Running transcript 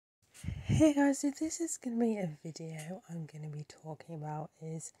Hey guys, so this is going to be a video I'm going to be talking about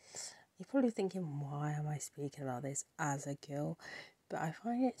is, you're probably thinking, why am I speaking about this as a girl? But I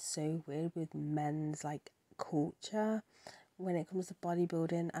find it so weird with men's culture when it comes to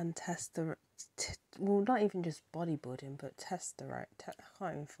bodybuilding and well, not even just bodybuilding, but testosterone, I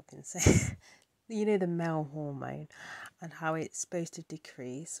can't even fucking say the male hormone, and how it's supposed to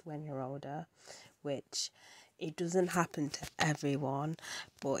decrease when you're older, which it doesn't happen to everyone,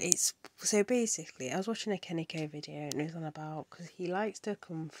 but it's so basically I was watching a Keniko video and it was on about, because he likes to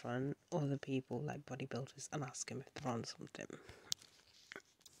confront other people like bodybuilders and ask them if they're on something,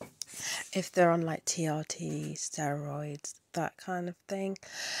 if they're on like TRT, steroids, that kind of thing.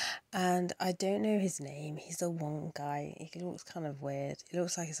 And I don't know his name. He's the one guy. He looks kind of weird. He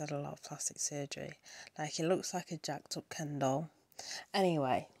looks like he's had a lot of plastic surgery. Like, he looks like a jacked up Ken doll.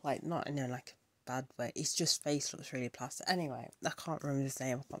 Anyway, not in a bad way. His just face looks really plastic. Anyway, I can't remember his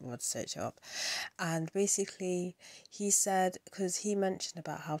name. I can't remember to search it up. And basically, he said, because he mentioned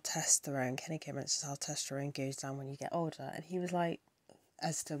about how Kenny mentions how testosterone goes down when you get older, and he was like,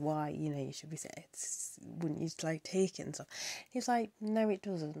 as to why, you should be saying, wouldn't you take it and stuff. He's like, no, it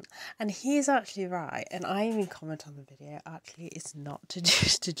doesn't. And he's actually right. And I even comment on the video, actually, it's not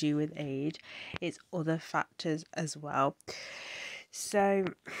just to do with age, it's other factors as well. So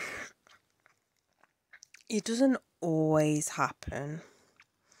it doesn't always happen.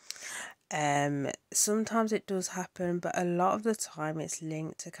 Sometimes it does happen, but a lot of the time it's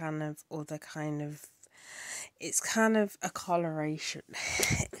linked to it's kind of a correlation.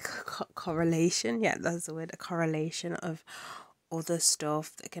 Correlation, yeah, that's the word. A correlation of other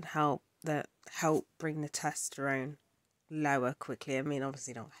stuff that can help bring the testosterone lower quickly. I mean,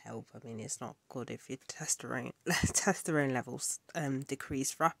 obviously not help. I mean, it's not good if your testosterone levels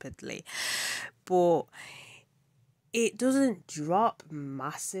decrease rapidly, but it doesn't drop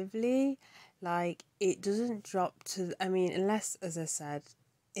massively. It doesn't drop to, I mean, unless, as I said,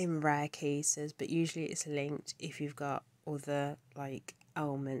 in rare cases, but usually it's linked if you've got other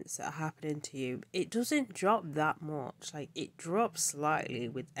ailments that are happening to you. It doesn't drop that much. It drops slightly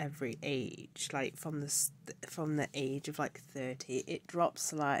with every age, from the age of 30, it drops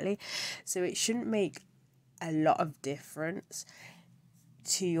slightly, so it shouldn't make a lot of difference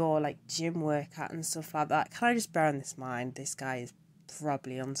to your gym workout and stuff like that. Can I just bear in this mind, this guy is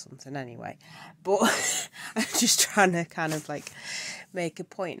probably on something anyway, but I'm just trying to kind of make a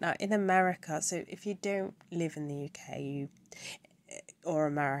point. Now, in America, so if you don't live in the UK or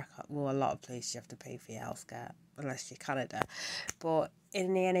America, well, a lot of places you have to pay for your healthcare unless you're Canada, but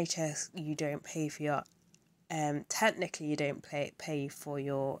in the NHS you don't pay for your technically you don't pay for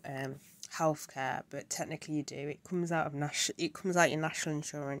your healthcare, but technically you do. It comes out your national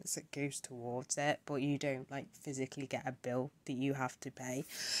insurance that goes towards it, but you don't physically get a bill that you have to pay.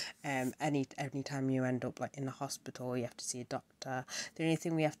 Any time you end up in the hospital, you have to see a doctor. The only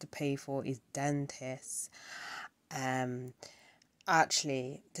thing we have to pay for is dentists.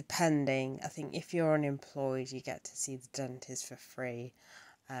 Actually, depending, I think if you're unemployed, you get to see the dentist for free.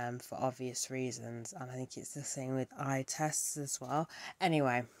 For obvious reasons, and I think it's the same with eye tests as well.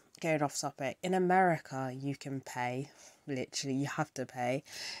 Anyway, going off topic, in America you can pay, literally you have to pay.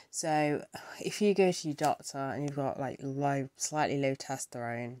 So if you go to your doctor and you've got slightly low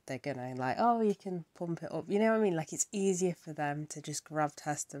testosterone, they're gonna oh, you can pump it up, you know what I mean? It's easier for them to just grab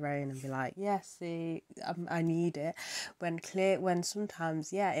testosterone and be like, yes, see, I need it, when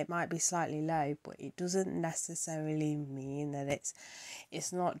sometimes, yeah, it might be slightly low, but it doesn't necessarily mean that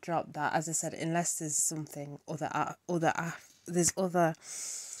it's not dropped that, as I said, unless there's something there's other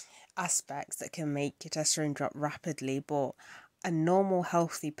aspects that can make your testosterone drop rapidly. But a normal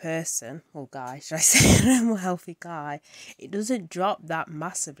healthy person, or guy, should I say, a normal healthy guy, it doesn't drop that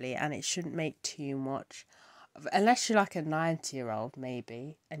massively, and it shouldn't make too much, unless you're a 90-year-old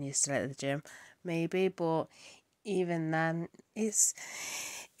maybe and you're still at the gym maybe, but even then it's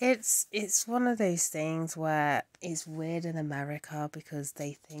one of those things where it's weird in America because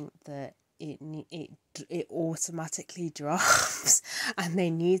they think that it automatically drops and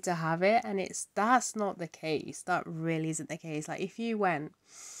they need to have it, and that's not the case. That really isn't the case. If you went,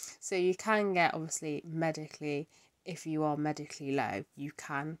 so you can get, obviously, medically, if you are medically low, you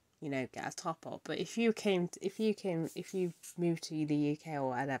can get a top up. But if you moved to the UK or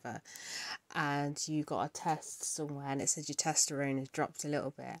whatever, and you got a test somewhere and it says your testosterone has dropped a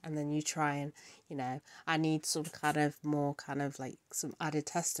little bit, and then you try and I need some kind of more some added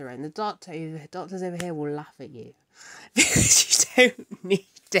testosterone, the doctors over here will laugh at you because you don't need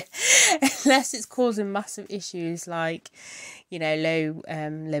it unless it's causing massive issues like, you know, low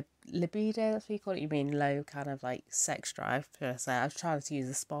libido, that's what you call it. You mean low kind of like sex drive, per se. I was trying to use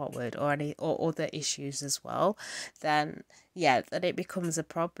a smart word, or other issues as well. Then yeah, then it becomes a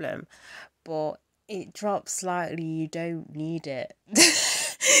problem. But it drops slightly. You don't need it.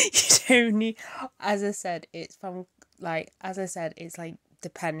 You don't need. As I said, it's like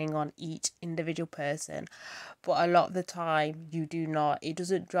depending on each individual person, but a lot of the time it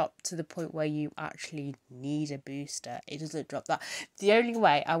doesn't drop to the point where you actually need a booster. It doesn't drop that. The only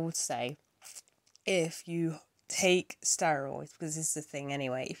way I would say, if you take steroids, because this is the thing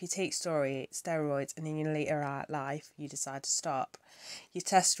anyway, if you take steroids and then in later out life you decide to stop, your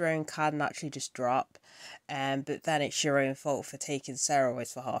testosterone can actually just drop, but then it's your own fault for taking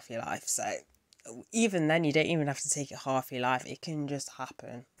steroids for half your life. So even then, you don't even have to take it half your life. It can just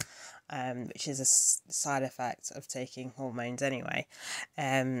happen, which is a side effect of taking hormones anyway,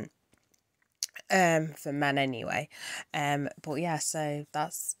 for men anyway. But yeah, so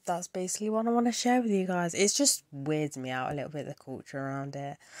that's basically what I want to share with you guys. It's just weirds me out a little bit, the culture around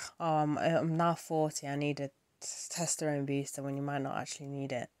it. Oh, I'm now 40. I need a testosterone booster when you might not actually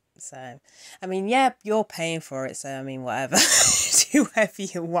need it. So, I mean, yeah, you're paying for it, so I mean, whatever, do whatever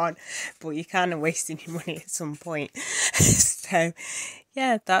you want, but you're kind of wasting your money at some point. So,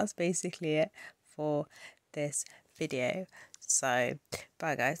 yeah, that's basically it for this video. So,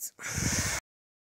 bye guys.